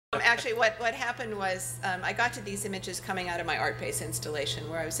Actually, what happened was I got to these images coming out of my art-based installation,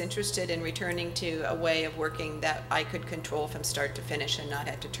 where I was interested in returning to a way of working that I could control from start to finish and not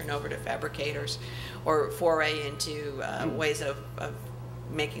have to turn over to fabricators or foray into ways of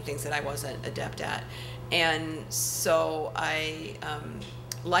making things that I wasn't adept at. And so I,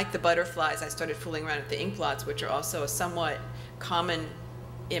 like the butterflies, I started fooling around with the ink blots, which are also a somewhat common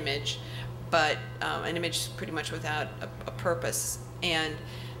image, but an image pretty much without a purpose. And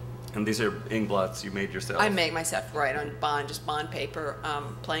these are ink blots you made yourself? I make myself, right, on bond, just bond paper,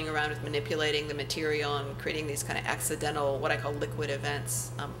 playing around with manipulating the material and creating these kind of accidental, what I call liquid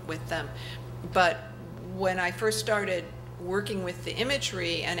events with them. But when I first started working with the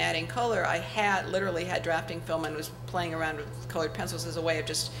imagery and adding color, I literally had drafting film and was playing around with colored pencils as a way of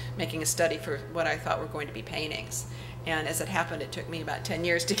just making a study for what I thought were going to be paintings. And as it happened, it took me about 10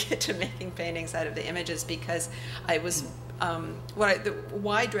 years to get to making paintings out of the images, because I was,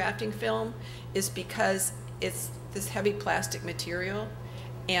 why drafting film is because it's this heavy plastic material,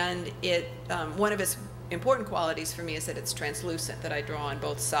 and one of its important qualities for me is that it's translucent, that I draw on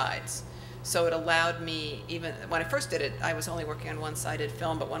both sides. So it allowed me, even when I first did it, I was only working on one-sided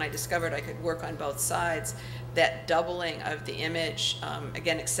film, but when I discovered I could work on both sides, that doubling of the image,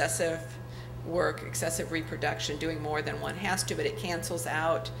 again, excessive work, excessive reproduction, doing more than one has to, but it cancels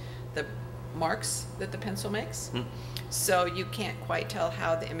out the marks that the pencil makes. So you can't quite tell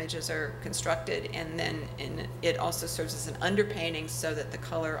how the images are constructed, and then it also serves as an underpainting so that the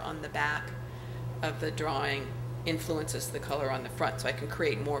color on the back of the drawing influences the color on the front, so I can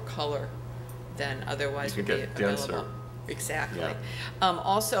create more color than otherwise would be available. Denser. Exactly. Yeah.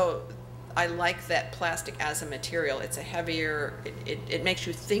 Also, I like that plastic as a material. It's a heavier, it makes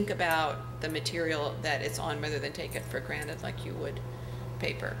you think about the material that it's on rather than take it for granted like you would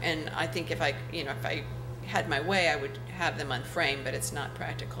paper. And I think if I had my way, I would have them unframed, but it's not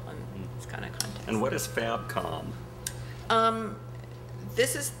practical in this kind of context. And what is FabCom?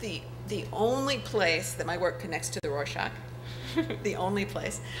 This is the only place that my work connects to the Rorschach. The only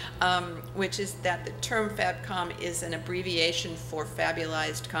place, which is that the term FabCom is an abbreviation for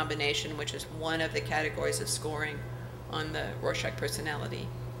fabulized combination, which is one of the categories of scoring on the Rorschach personality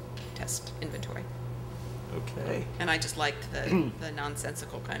test inventory. Okay. And I just liked the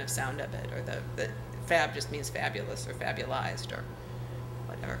nonsensical kind of sound of it, or the fab just means fabulous or fabulized or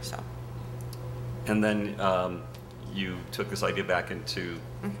whatever. So. And then you took this idea back into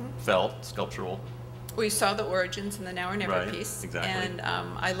felt, sculptural. We saw the origins in the Now or Never piece, exactly. And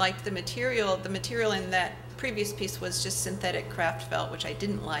I liked the material. The material in that previous piece was just synthetic craft felt, which I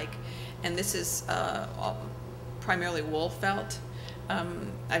didn't like, and this is primarily wool felt.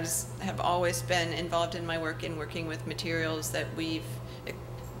 I have always been involved in my work in working with materials that we've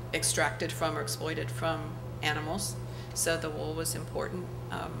extracted from or exploited from animals, so the wool was important.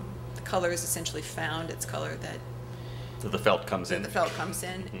 The color is essentially found. It's color that so the felt comes in. The felt comes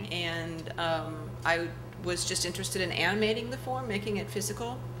in, and I was just interested in animating the form, making it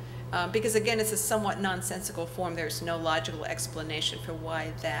physical, because again, it's a somewhat nonsensical form. There's no logical explanation for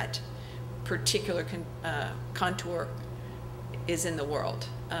why that particular contour is in the world.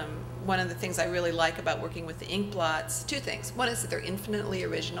 One of the things I really like about working with the ink blots, two things. One is that they're infinitely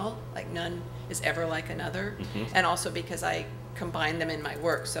original, like none is ever like another, and also because I combine them in my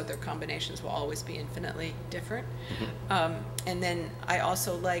work, so their combinations will always be infinitely different. And then I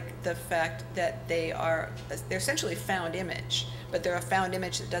also like the fact that they're essentially found image, but they're a found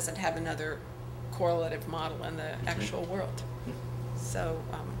image that doesn't have another correlative model in the actual world. So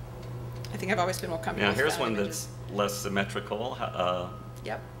I think I've always been more comfortable with here's found one images. That's less symmetrical.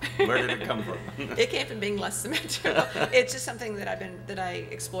 Yep. Where did it come from? It came from being less symmetrical. It's just something that I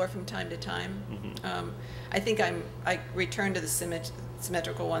explore from time to time. I think I return to the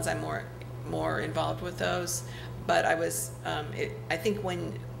symmetrical ones. I'm more involved with those. But I was I think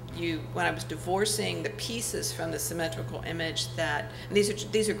when I was divorcing the pieces from the symmetrical image, and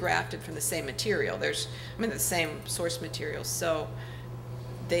these are grafted from the same material. The same source material, so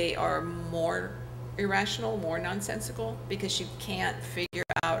they are more irrational, more nonsensical, because you can't figure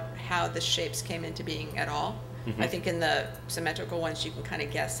out how the shapes came into being at all. I think in the symmetrical ones you can kind of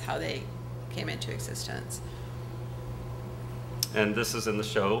guess how they came into existence. And this is in the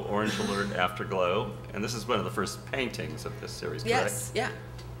show, Orange Alert Afterglow, and this is one of the first paintings of this series, correct? Yes, yeah.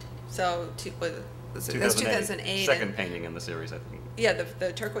 So that's 2008. Second painting in the series, I think. Yeah,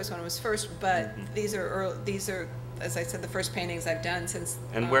 the turquoise one was first, but these are, as I said, the first paintings I've done since.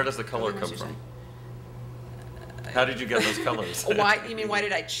 And where does the color come from? How did you get those colors? Why? You mean why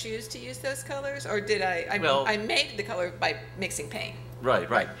did I choose to use those colors, or did I made the color by mixing paint? Right.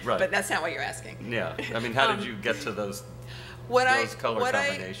 But that's not what you're asking. Yeah. I mean, how did you get to those those color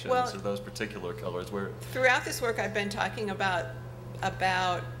combinations or those particular colors? Where throughout this work, I've been talking about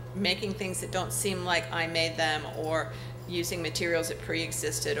making things that don't seem like I made them, or using materials that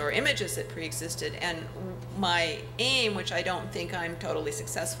pre-existed or images that pre-existed. And my aim, which I don't think I'm totally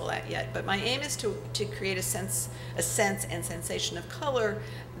successful at yet, but my aim is to create a sense and sensation of color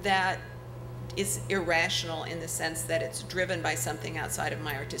that is irrational, in the sense that it's driven by something outside of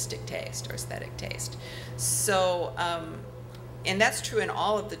my artistic taste or aesthetic taste. So, and that's true in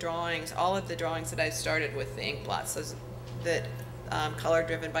all of the drawings that I've started with the ink blots, so that color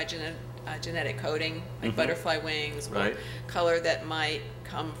driven by genetic coding, like butterfly wings, right, or color that might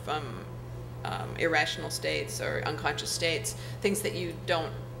come from irrational states or unconscious states, things that you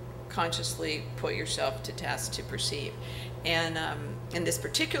don't consciously put yourself to task to perceive. And in this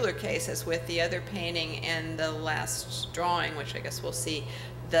particular case, as with the other painting and the last drawing, which I guess we'll see,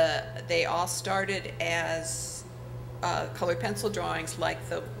 they all started as colored pencil drawings, like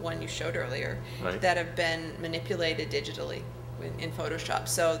the one you showed earlier, right, that have been manipulated digitally in Photoshop,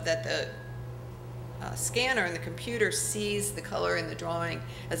 so that the scanner in the computer sees the color in the drawing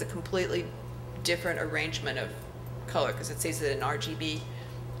as a completely different arrangement of color, because it sees it in RGB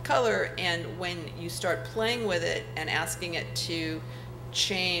color. And when you start playing with it and asking it to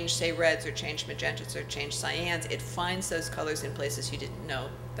change, say, reds or change magentas or change cyans, it finds those colors in places you didn't know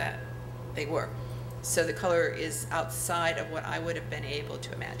that they were. So the color is outside of what I would have been able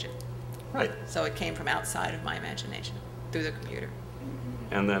to imagine. Right. So it came from outside of my imagination through the computer.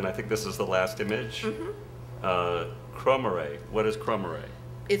 And then I think this is the last image. Chrome-array. What is chrome-array?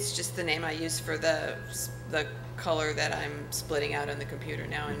 It's just the name I use for the color that I'm splitting out on the computer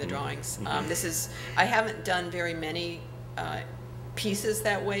now in the drawings. I haven't done very many pieces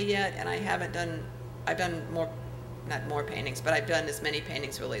that way yet, and I've done more, not more paintings, but I've done as many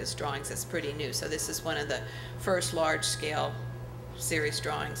paintings really as drawings. That's pretty new. So this is one of the first large-scale series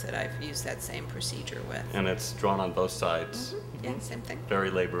drawings that I've used that same procedure with. And it's drawn on both sides. Yeah, same thing.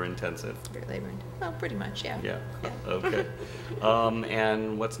 Very labor intensive. Very labor intensive. Well, pretty much, yeah. Yeah. Okay.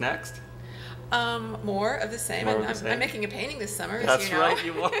 And what's next? More of the same. More of the same? I'm making a painting this summer, That's as you know. right,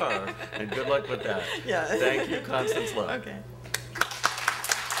 you are. And good luck with that. Yeah. Thank you, Constance Lowe. Okay.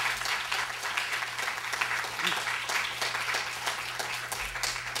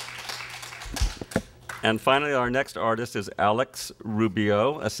 And finally, our next artist is Alex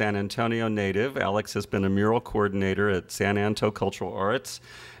Rubio, a San Antonio native. Alex has been a mural coordinator at San Anto Cultural Arts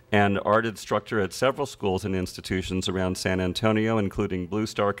and art instructor at several schools and institutions around San Antonio, including Blue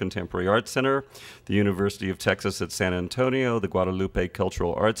Star Contemporary Art Center, the University of Texas at San Antonio, the Guadalupe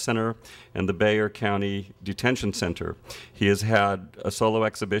Cultural Arts Center, and the Bexar County Detention Center. He has had a solo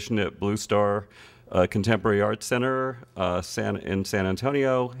exhibition at Blue Star Contemporary Art Center in San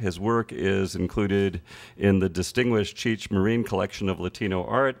Antonio. His work is included in the distinguished Cheech Marine Collection of Latino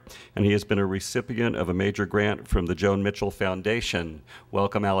Art, and he has been a recipient of a major grant from the Joan Mitchell Foundation.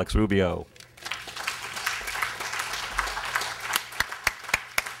 Welcome, Alex Rubio.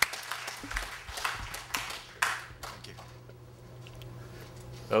 Thank you.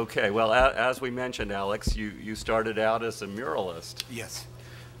 Okay, well, as we mentioned, Alex, you started out as a muralist. Yes.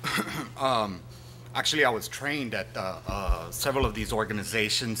 Actually, I was trained at several of these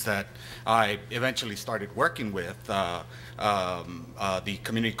organizations that I eventually started working with. The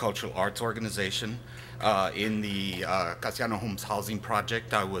Community Cultural Arts Organization, in the Casiano Homes Housing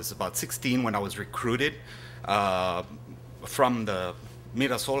Project. I was about 16 when I was recruited from the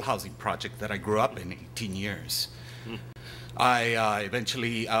Mirasol Housing Project that I grew up in 18 years. I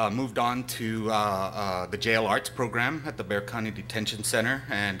eventually moved on to the jail arts program at the Bexar County Detention Center,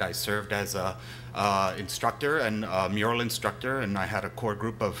 and I served as a instructor and a mural instructor, and I had a core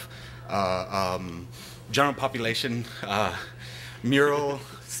group of general population mural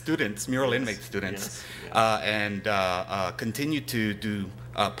students, mural inmate students, and continued to do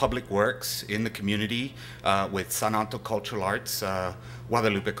public works in the community with San Anto Cultural Arts,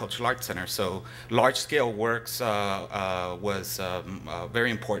 Guadalupe Cultural Arts Center. So large-scale works was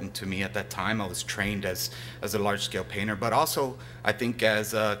very important to me at that time. I was trained as a large-scale painter, but also I think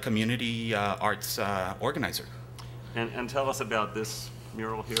as a community arts organizer. And tell us about this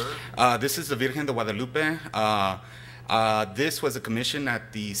mural here. This is the Virgen de Guadalupe. This was a commission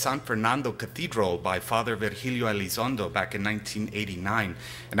at the San Fernando Cathedral by Father Virgilio Elizondo back in 1989.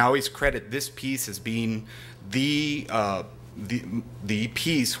 And I always credit this piece as being the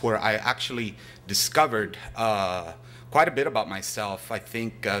piece where I actually discovered quite a bit about myself. I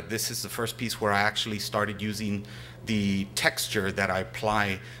think this is the first piece where I actually started using the texture that I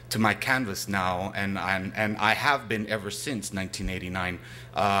apply to my canvas now, and I have been ever since 1989.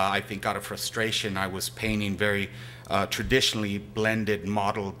 I think out of frustration, I was painting very traditionally blended,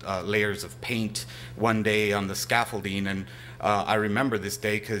 modeled layers of paint one day on the scaffolding. And I remember this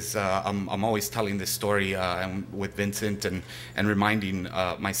day because I'm always telling this story with Vincent and reminding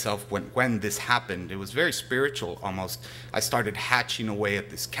myself when this happened. It was very spiritual almost. I started hatching away at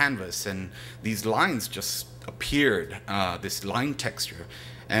this canvas, and these lines just appeared, this line texture.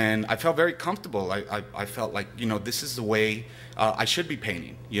 And I felt very comfortable. I felt like, you know, this is the way I should be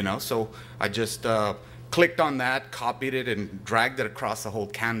painting, you know? So I just clicked on that, copied it, and dragged it across the whole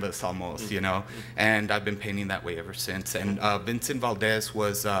canvas almost, you know? And I've been painting that way ever since. And Vincent Valdez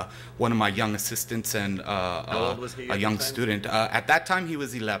was one of my young assistants and how old was he a young student. At that time, he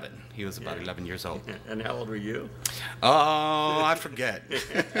was 11. He was about 11 years old. And how old were you? Oh, I forget.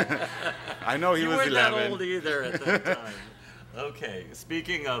 I know he was 11. You weren't that old either at that time. Okay,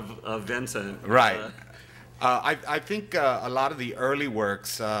 speaking of Vincent. Right. I think a lot of the early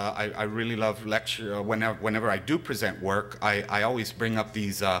works, I really love lecture. Whenever I do present work, I always bring up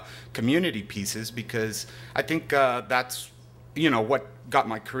these community pieces because I think that's, you know, what got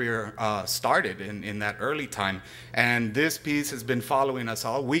my career started in that early time. And this piece has been following us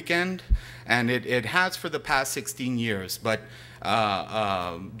all weekend, and it has for the past 16 years. But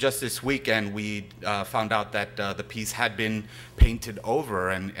just this weekend, we found out that the piece had been painted over,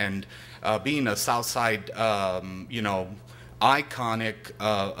 and being a Southside, you know, iconic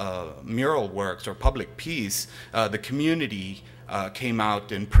mural works or public piece, the community came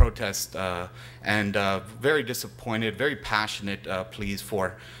out in protest and very disappointed, very passionate pleas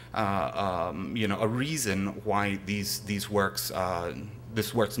for, you know, a reason why these works,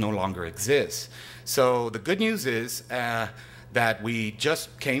 this works no longer exists. So the good news is that we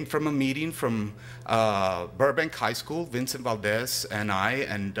just came from a meeting from Burbank High School, Vincent Valdez and I,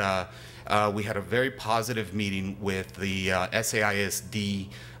 and we had a very positive meeting with the SAISD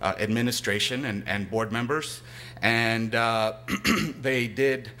administration and board members, and they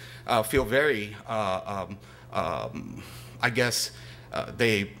did feel very, I guess,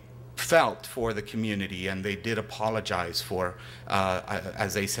 they felt for the community, and they did apologize for,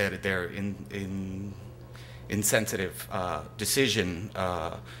 as they said, their insensitive decision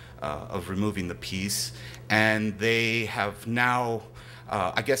of removing the piece. And they have now,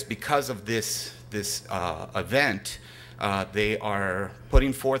 I guess because of this event, they are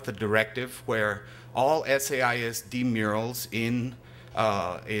putting forth a directive where all SAISD murals in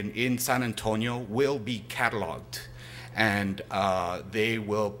San Antonio will be cataloged, and they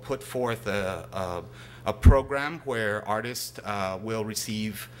will put forth a program where artists will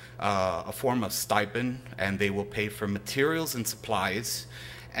receive a form of stipend, and they will pay for materials and supplies,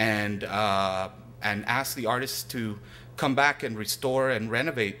 and ask the artists to come back and restore and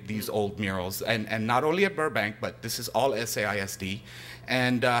renovate these old murals, and not only at Burbank, but this is all SAISD,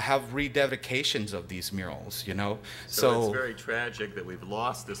 and have rededications of these murals, you know. So it's very tragic that we've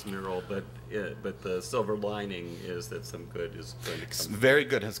lost this mural, but the silver lining is that some good is going to come. Very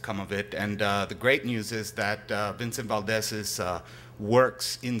good has come of it, and the great news is that Vincent Valdez's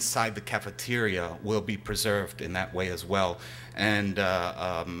works inside the cafeteria will be preserved in that way as well. And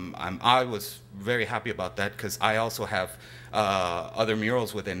I was very happy about that because I also have other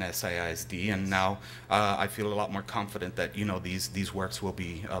murals within SAISD, and now I feel a lot more confident that, you know, these works will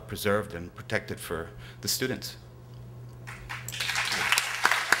be preserved and protected for the students.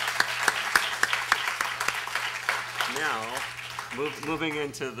 Now, moving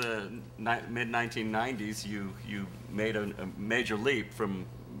into the mid-1990s, you made a major leap from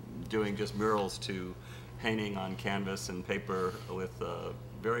doing just murals to painting on canvas and paper with a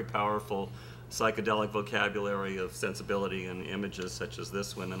very powerful psychedelic vocabulary of sensibility and images such as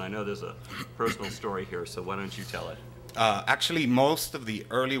this one. And I know there's a personal story here, so why don't you tell it? Actually, most of the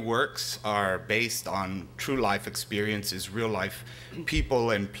early works are based on true life experiences, real life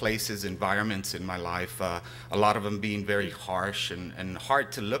people and places, environments in my life. A lot of them being very harsh and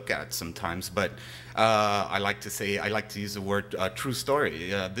hard to look at sometimes, but I like to use the word true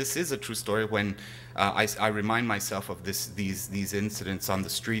story. This is a true story when I remind myself of these incidents on the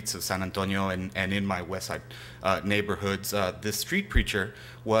streets of San Antonio and in my West Side neighborhoods. The street preacher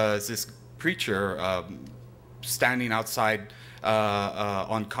was this preacher standing outside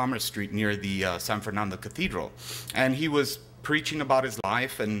on Commerce Street near the San Fernando Cathedral, and he was preaching about his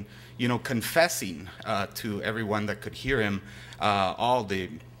life and, you know, confessing to everyone that could hear him all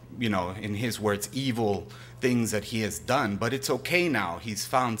the, you know, in his words, evil things that he has done. But it's okay now. He's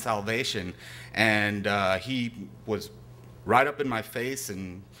found salvation, and he was right up in my face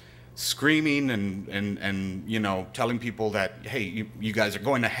and screaming and you know, telling people that, hey, you guys are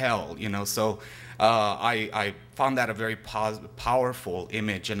going to hell, you know. So I found that a very powerful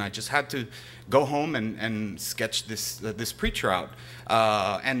image, and I just had to go home and sketch this preacher out.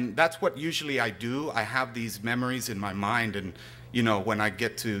 And that's what usually I do. I have these memories in my mind, and you know, when I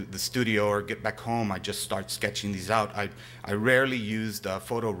get to the studio or get back home, I just start sketching these out. I rarely used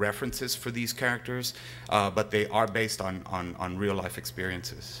photo references for these characters, but they are based on real life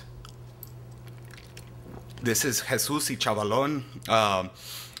experiences. This is Jesus y Chavalón.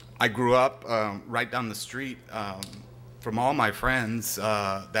 I grew up right down the street from all my friends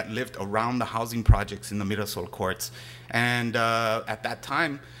that lived around the housing projects in the Mirasol courts. And at that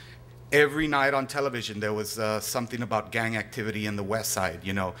time, every night on television, there was something about gang activity in the West Side,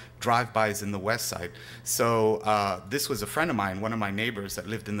 you know, drive-bys in the West Side. So this was a friend of mine, one of my neighbors that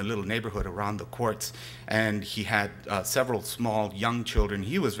lived in the little neighborhood around the courts. And he had several small young children.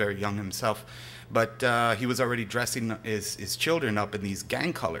 He was very young himself. But he was already dressing his children up in these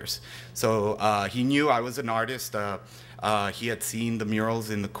gang colors. So he knew I was an artist. He had seen the murals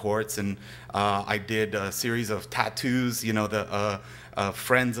in the courts, and I did a series of tattoos, you know,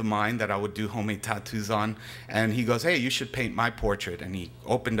 friends of mine that I would do homemade tattoos on. And he goes, hey, you should paint my portrait. And he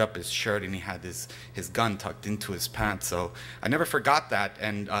opened up his shirt, and he had his gun tucked into his pants. So I never forgot that.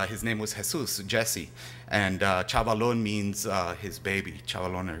 And his name was Jesus, Jesse. And Chavalón means his baby,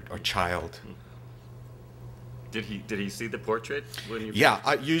 Chavalón or child. Did he see the portrait when you?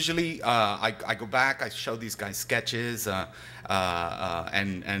 Yeah, usually I go back, I show these guys sketches,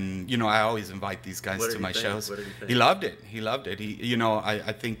 and you know, I always invite these guys to my shows. What did he think? He loved it. He loved it. You know,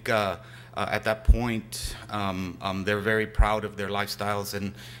 I think at that point they're very proud of their lifestyles,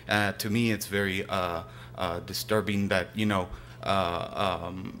 and to me it's very disturbing that, you know,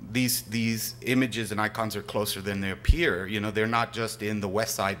 these images and icons are closer than they appear. You know, they're not just in the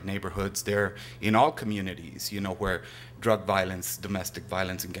West Side neighborhoods, they're in all communities, you know, where drug violence, domestic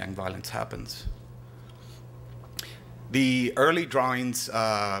violence, and gang violence happens. The early drawings,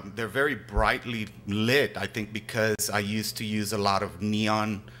 they're very brightly lit, I think, because I used to use a lot of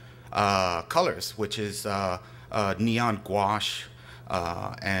neon colors, which is neon gouache.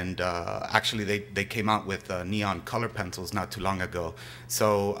 Actually, they came out with neon color pencils not too long ago.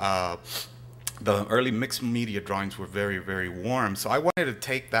 So the early mixed media drawings were very, very warm. So I wanted to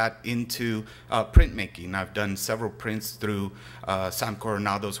take that into printmaking. I've done several prints through Sam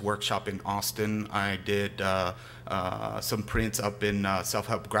Coronado's workshop in Austin. I did some prints up in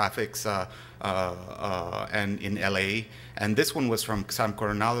Self-Help Graphics and in LA. And this one was from Sam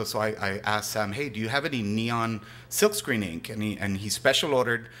Coronado, so I asked Sam, hey, do you have any neon silkscreen ink? And he special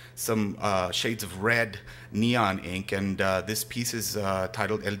ordered some shades of red neon ink, and this piece is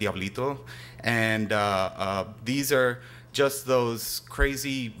titled El Diablito. And these are just those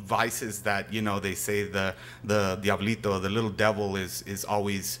crazy vices that, you know, they say the Diablito, the little devil, is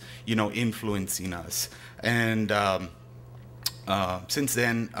always, you know, influencing us. And since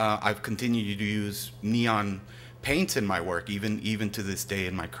then, I've continued to use neon paints in my work, even to this day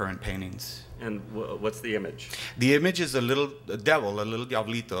in my current paintings. And what's the image? The image is a little devil, a little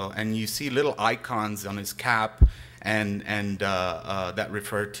diablito, and you see little icons on his cap, and that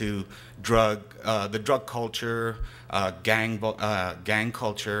refer to the drug culture, gang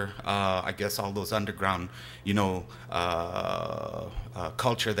culture, I guess all those underground, you know,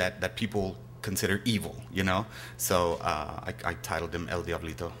 culture that people consider evil, you know. So I titled him El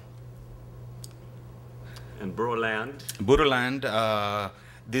Diablito. And Burroland? Burroland,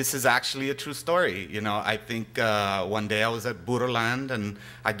 this is actually a true story. You know, I think one day I was at Burroland, and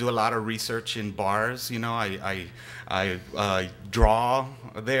I do a lot of research in bars. You know, I draw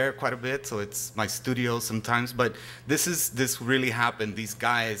there quite a bit, so it's my studio sometimes. But this really happened. These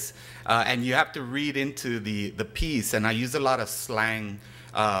guys, and you have to read into the piece, and I use a lot of slang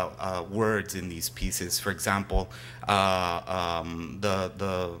words in these pieces. For example, the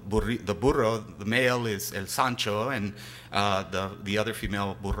burro, the male is El Sancho, and the other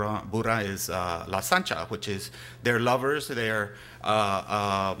female burra is La Sancha, which is they're lovers. They're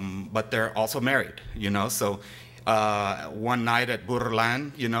but they're also married. You know, so one night at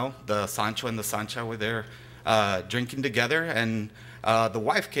Burroland, you know, the Sancho and the Sancha were there drinking together, and the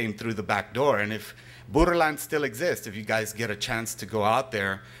wife came through the back door. And if Burroland still exists, if you guys get a chance to go out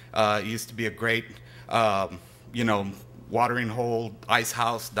there, it used to be a great, you know, watering hole, ice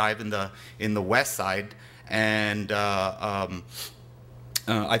house dive in the West Side, and I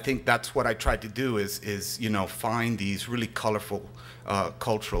think that's what I tried to do is you know, find these really colorful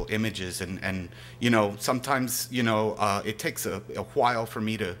cultural images, and you know, sometimes, you know, it takes a while for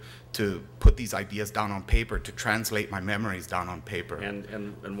me to to put these ideas down on paper, to translate my memories down on paper.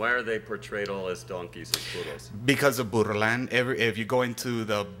 And why are they portrayed all as donkeys, as burros? Because of Burroland. If you go into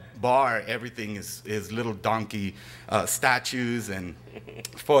the bar, everything is little donkey statues and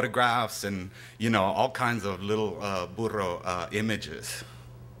photographs and, you know, all kinds of little burro images.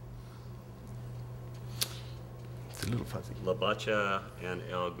 It's a little fuzzy. La Bacha and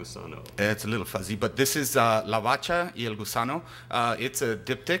El Gusano. It's a little fuzzy, but this is La Bacha y El Gusano. It's a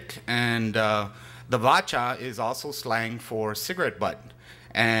diptych, and the bacha is also slang for cigarette butt,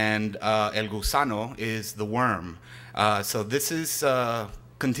 and El Gusano is the worm. So this is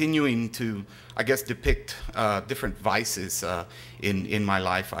continuing to, I guess, depict different vices in my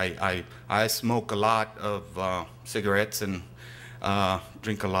life. I smoke a lot of cigarettes and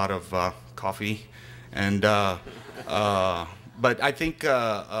drink a lot of coffee, and but I think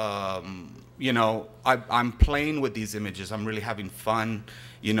you know, I'm playing with these images. I'm really having fun,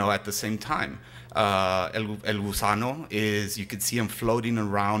 you know, at the same time. El Gusano is, you can see him floating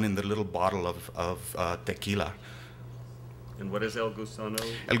around in the little bottle of tequila. And what is El Gusano?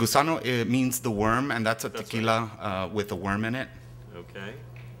 El Gusano, it means the worm, and that's a tequila with a worm in it. Okay.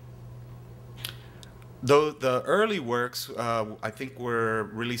 Though the early works, I think, were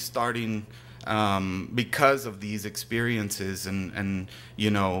really starting because of these experiences and you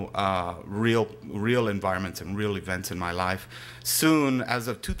know, real environments and real events in my life. Soon, as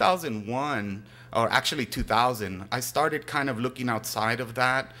of 2001, or actually 2000, I started kind of looking outside of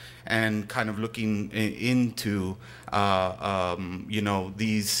that and kind of looking into you know,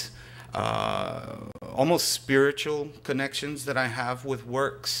 these almost spiritual connections that I have with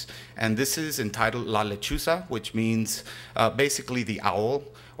works. And this is entitled La Lechuza, which means basically the owl,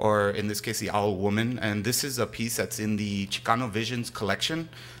 or in this case, the owl woman. And this is a piece that's in the Chicano Visions collection.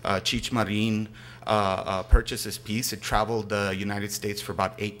 Cheech Marin purchased this piece. It traveled the United States for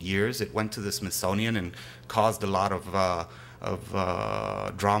about 8 years. It went to the Smithsonian and caused a lot of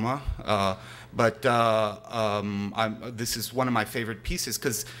drama. But this is one of my favorite pieces,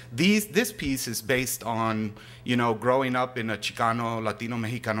 because this piece is based on, you know, growing up in a Chicano, Latino,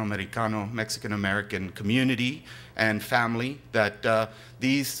 Mexicano, Americano, Mexican American community and family. That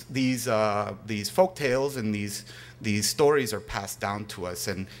these folk tales and these stories are passed down to us.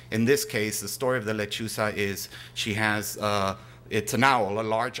 And in this case, the story of the Lechuza is she has it's an owl, a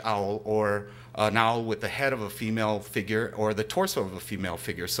large owl, or an owl with the head of a female figure or the torso of a female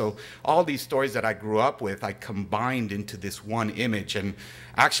figure. So all these stories that I grew up with, I combined into this one image. And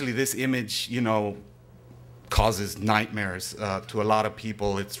actually this image, you know, causes nightmares to a lot of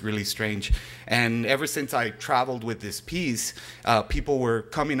people. It's really strange. And ever since I traveled with this piece, people were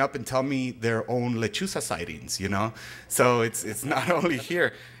coming up and telling me their own lechuza sightings, you know? So it's not only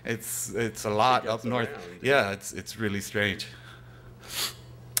here, it's a lot up north. Yeah, it's really strange.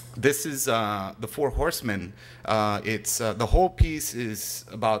 This is the Four Horsemen. It's the whole piece is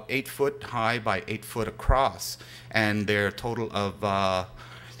about 8 foot high by 8 foot across, and they're a total of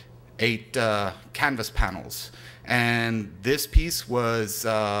 8 canvas panels. And this piece was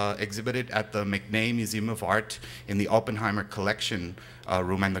exhibited at the McNay Museum of Art in the Oppenheimer collection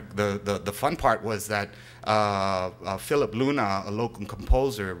room. And the fun part was that Philip Luna, a local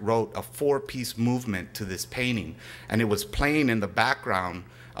composer, wrote a 4-piece movement to this painting, and it was playing in the background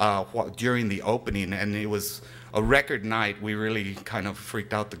during the opening, and it was a record night. We really kind of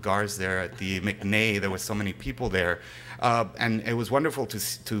freaked out the guards there at the McNay. There were so many people there, and it was wonderful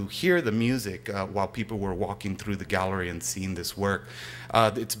to hear the music while people were walking through the gallery and seeing this work.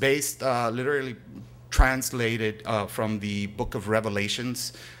 It's based literally translated from the Book of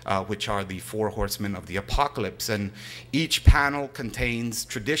Revelations, which are the 4 horsemen of the apocalypse. And each panel contains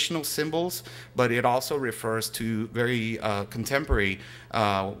traditional symbols, but it also refers to very contemporary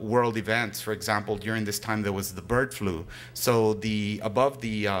world events. For example, during this time there was the bird flu. So above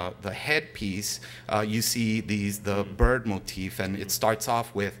the headpiece, you see the bird motif, and it starts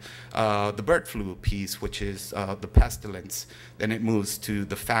off with the bird flu piece, which is the pestilence. Then it moves to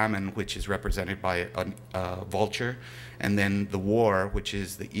the famine, which is represented by a vulture, and then the war, which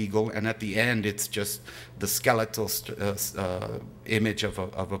is the eagle, and at the end it's just the skeletal image of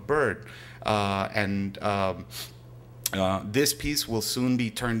a bird. This piece will soon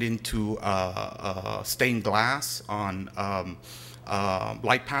be turned into stained glass on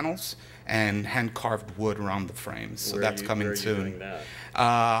light panels and hand-carved wood around the frames. So that's coming soon. Where are you doing that?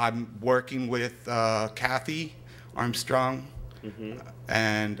 I'm working with Kathy Armstrong. Mm-hmm.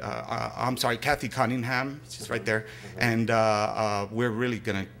 And I'm sorry, Kathy Cunningham, she's right there. And we're really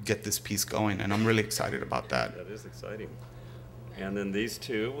going to get this piece going, and I'm really excited about that. That is exciting. And then these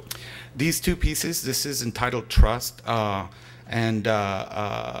two? These 2 pieces, this is entitled Trust, And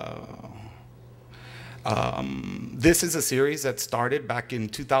this is a series that started back in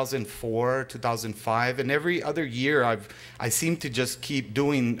 2004, 2005, and every other year I seem to just keep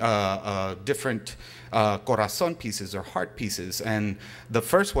doing different corazon pieces or heart pieces. And the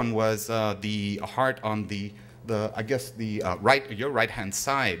first one was the heart on the I guess the your right-hand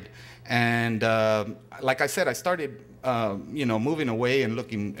side. And like I said, I started you know, moving away and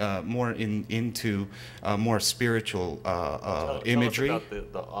looking more into more spiritual imagery. Tell us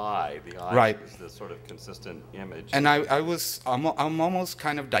about the eye. The eye right. is the sort of consistent image. And I'm almost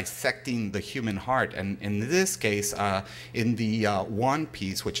kind of dissecting the human heart. And in this case, in the one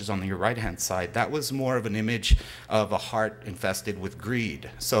piece, which is on your right-hand side, that was more of an image of a heart infested with greed.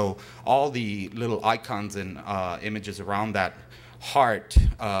 So all the little icons and images around that heart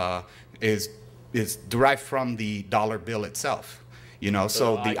is derived from the dollar bill itself, you know.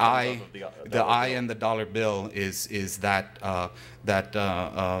 So the eye and the dollar bill is that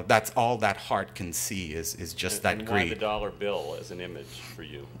that's all that heart can see is just that greed. Why the dollar bill as an image for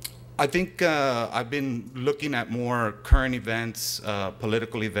you? I think I've been looking at more current events,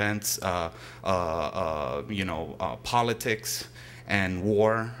 political events, you know, politics and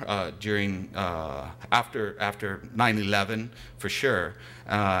war during after 9/11 for sure,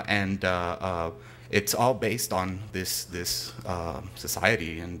 and it's all based on this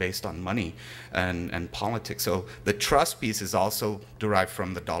society and based on money and politics. So the trust piece is also derived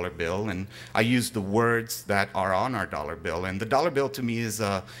from the dollar bill, and I use the words that are on our dollar bill. And the dollar bill to me is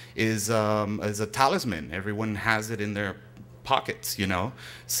a talisman. Everyone has it in their pockets, you know.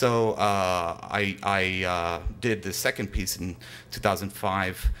 So I did the second piece in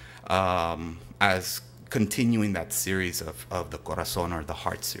 2005 as continuing that series of the Corazon or the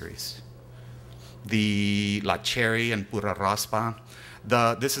Heart series. The La Cherry and Pura Raspa.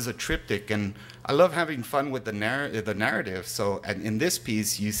 This is a triptych, and I love having fun with the narrative. So and in this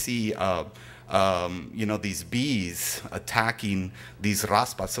piece, you see you know, these bees attacking these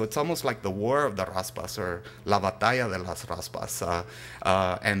raspas. So it's almost like the war of the raspas, or La Batalla de las Raspas.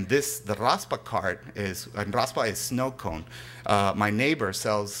 And the raspa cart and raspa is snow cone. My neighbor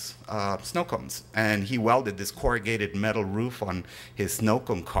sells snow cones, and he welded this corrugated metal roof on his snow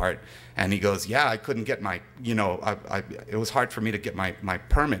cone cart. And he goes, yeah, I couldn't get my, you know, it was hard for me to get my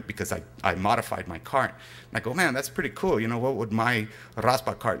permit because I modified my cart. And I go, man, that's pretty cool. You know, what would my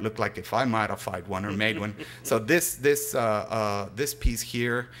raspa cart look like if I modified one or made one? So this piece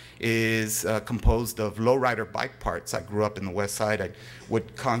here is composed of lowrider bike parts. I grew up in the West Side. I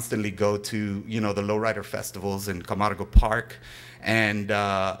would constantly go to, you know, the lowrider festivals in Camargo Park. And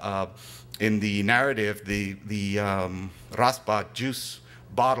in the narrative, the raspa juice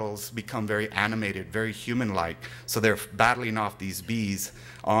bottles become very animated, very human-like. So they're battling off these bees.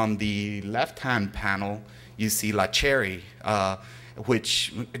 On the left-hand panel, you see La Cherry,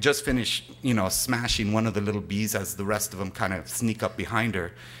 which just finished, you know, smashing one of the little bees as the rest of them kind of sneak up behind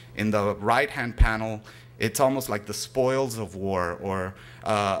her. In the right-hand panel, it's almost like the spoils of war, or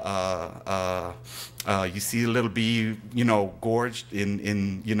you see a little bee, you know, gorged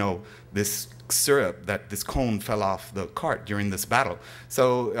in you know, this syrup that this cone fell off the cart during this battle.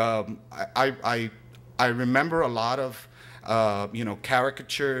 So I remember a lot of you know,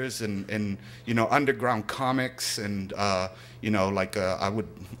 caricatures and you know, underground comics, and you know, like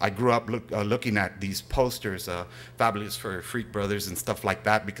I grew up looking at these posters, Fabulous for Freak Brothers and stuff like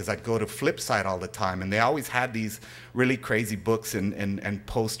that, because I'd go to Flipside all the time, and they always had these really crazy books and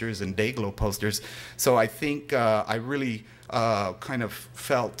posters and Dayglow posters. So I think I really kind of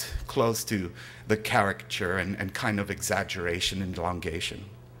felt close to the caricature and kind of exaggeration and elongation.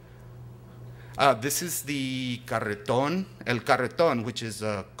 This is the carreton, el carreton, which is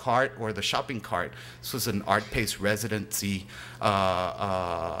a cart or the shopping cart. This was an art-based residency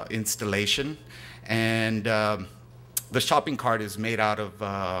installation, and the shopping cart is made out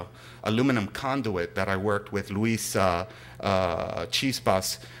of aluminum conduit that I worked with Luis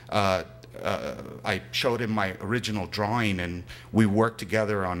Chispas. I showed him my original drawing, and we worked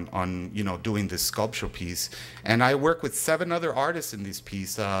together on you know, doing this sculptural piece. And I work with 7 other artists in this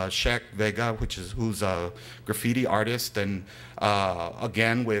piece. Shek Vega, who's a graffiti artist, and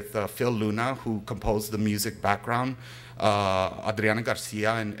again with Phil Luna, who composed the music background, Adriana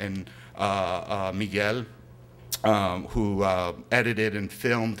Garcia and Miguel, who edited and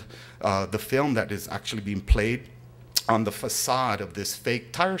filmed the film that is actually being played on the facade of this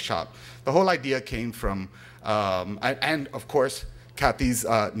fake tire shop. The whole idea came from, and of course, Kathy's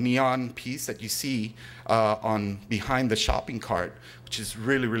neon piece that you see on behind the shopping cart, which is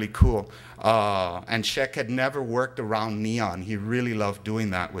really, really cool. And Shek had never worked around neon. He really loved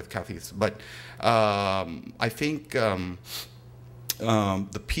doing that with Kathy's. But I think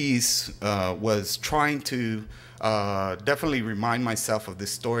the piece was trying to definitely remind myself of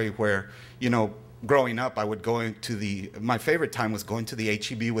this story where, you know, growing up, I would go into my favorite time was going to the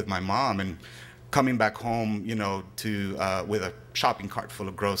H-E-B with my mom and coming back home, you know, with a shopping cart full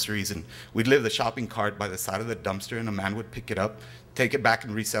of groceries, and we'd leave the shopping cart by the side of the dumpster, and a man would pick it up, take it back,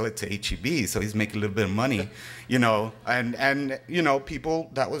 and resell it to H-E-B. So he's making a little bit of money, you know, and you know, people,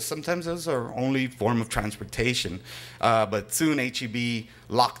 that was sometimes our only form of transportation. But soon H-E-B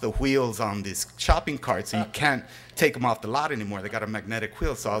locked the wheels on these shopping carts, and you can't take them off the lot anymore. They got a magnetic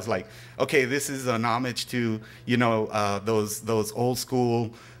wheel. So I was like, okay, this is an homage to, you know, those old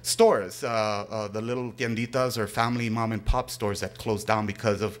school stores, the little tienditas or family mom and pop stores that closed down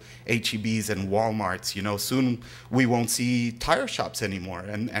because of H-E-Bs and Walmarts. You know, soon we won't see tire shops anymore,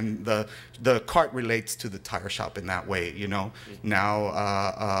 and the cart relates to the tire shop in that way. You know,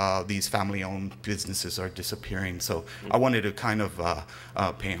 now these family-owned businesses are disappearing. So I wanted to kind of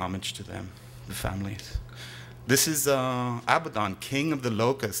pay homage to them, the families. This is Abaddon, King of the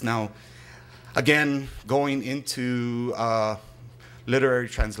Locusts. Now, again, going into literary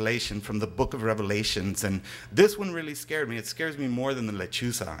translation from the Book of Revelations, and this one really scared me. It scares me more than the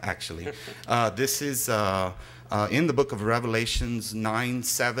lechuza, actually. This is in the Book of Revelations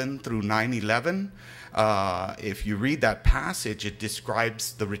 9:7 through 9:11. If you read that passage, it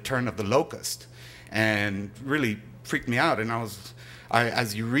describes the return of the locust, and really freaked me out. And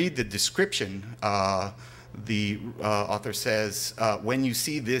as you read the description, the author says, when you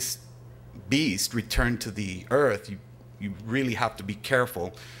see this beast return to the earth, you really have to be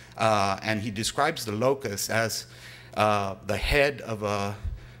careful. And he describes the locust as the head of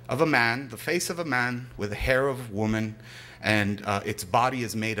a man, the face of a man with the hair of a woman, and its body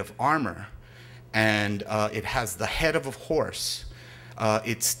is made of armor, and it has the head of a horse.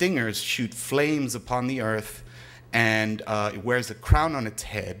 Its stingers shoot flames upon the earth, and it wears a crown on its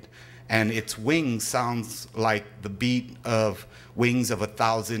head, and its wings sounds like the beat of wings of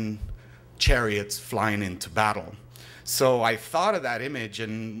 1,000 chariots flying into battle. So I thought of that image,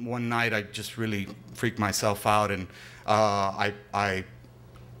 and one night I just really freaked myself out, and I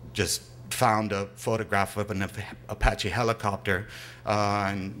just found a photograph of an Apache helicopter,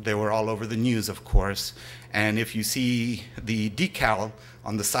 and they were all over the news, of course. And if you see the decal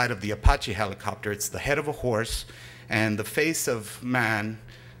on the side of the Apache helicopter, it's the head of a horse, and the face of man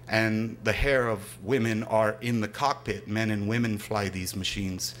and the hair of women are in the cockpit. Men and women fly these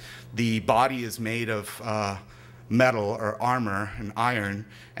machines. The body is made of metal or armor and iron,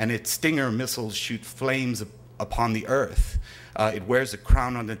 and its Stinger missiles shoot flames upon the earth. It wears a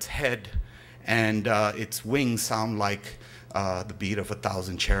crown on its head, and its wings sound like the beat of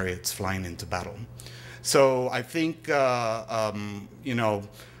 1,000 chariots flying into battle. So I think, you know,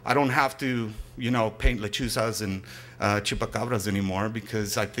 I don't have to, you know, paint lechuzas and chupacabras anymore,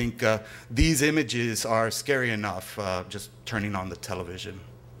 because I think these images are scary enough just turning on the television.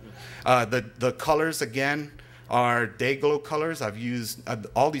 The colors, again, are day glow colors. I've used,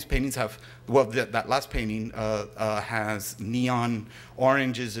 all these paintings have, well, that last painting has neon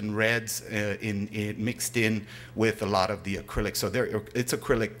oranges and reds mixed in with a lot of the acrylic. So it's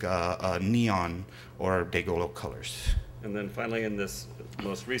acrylic neon or day glow colors. And then finally, in this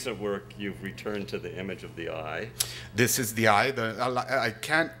most recent work, you've returned to the image of the eye. This is the eye. I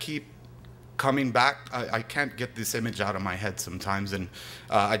can't keep coming back. I can't get this image out of my head sometimes, and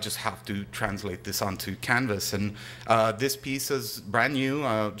I just have to translate this onto canvas. And this piece is brand new,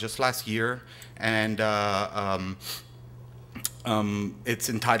 just last year, and it's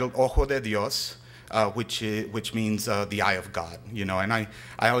entitled Ojo de Dios, which means the eye of God. You know, and I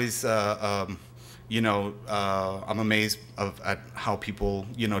always you know, I'm amazed at how people,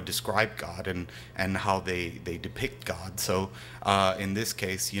 you know, describe God and how they depict God. So in this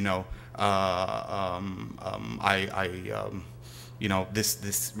case, you know, you know,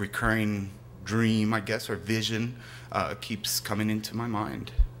 this recurring dream, I guess, or vision keeps coming into my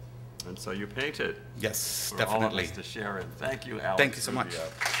mind. And so you paint it. Yes, for definitely. all of us to share it. Thank you, Alex. Thank you so much.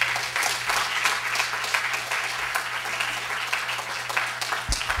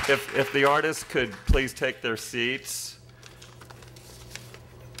 If the artists could please take their seats.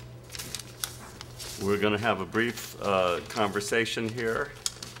 We're going to have a brief conversation here.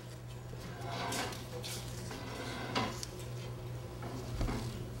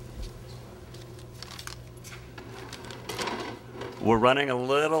 We're running a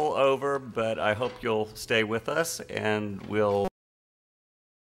little over, but I hope you'll stay with us, and we'll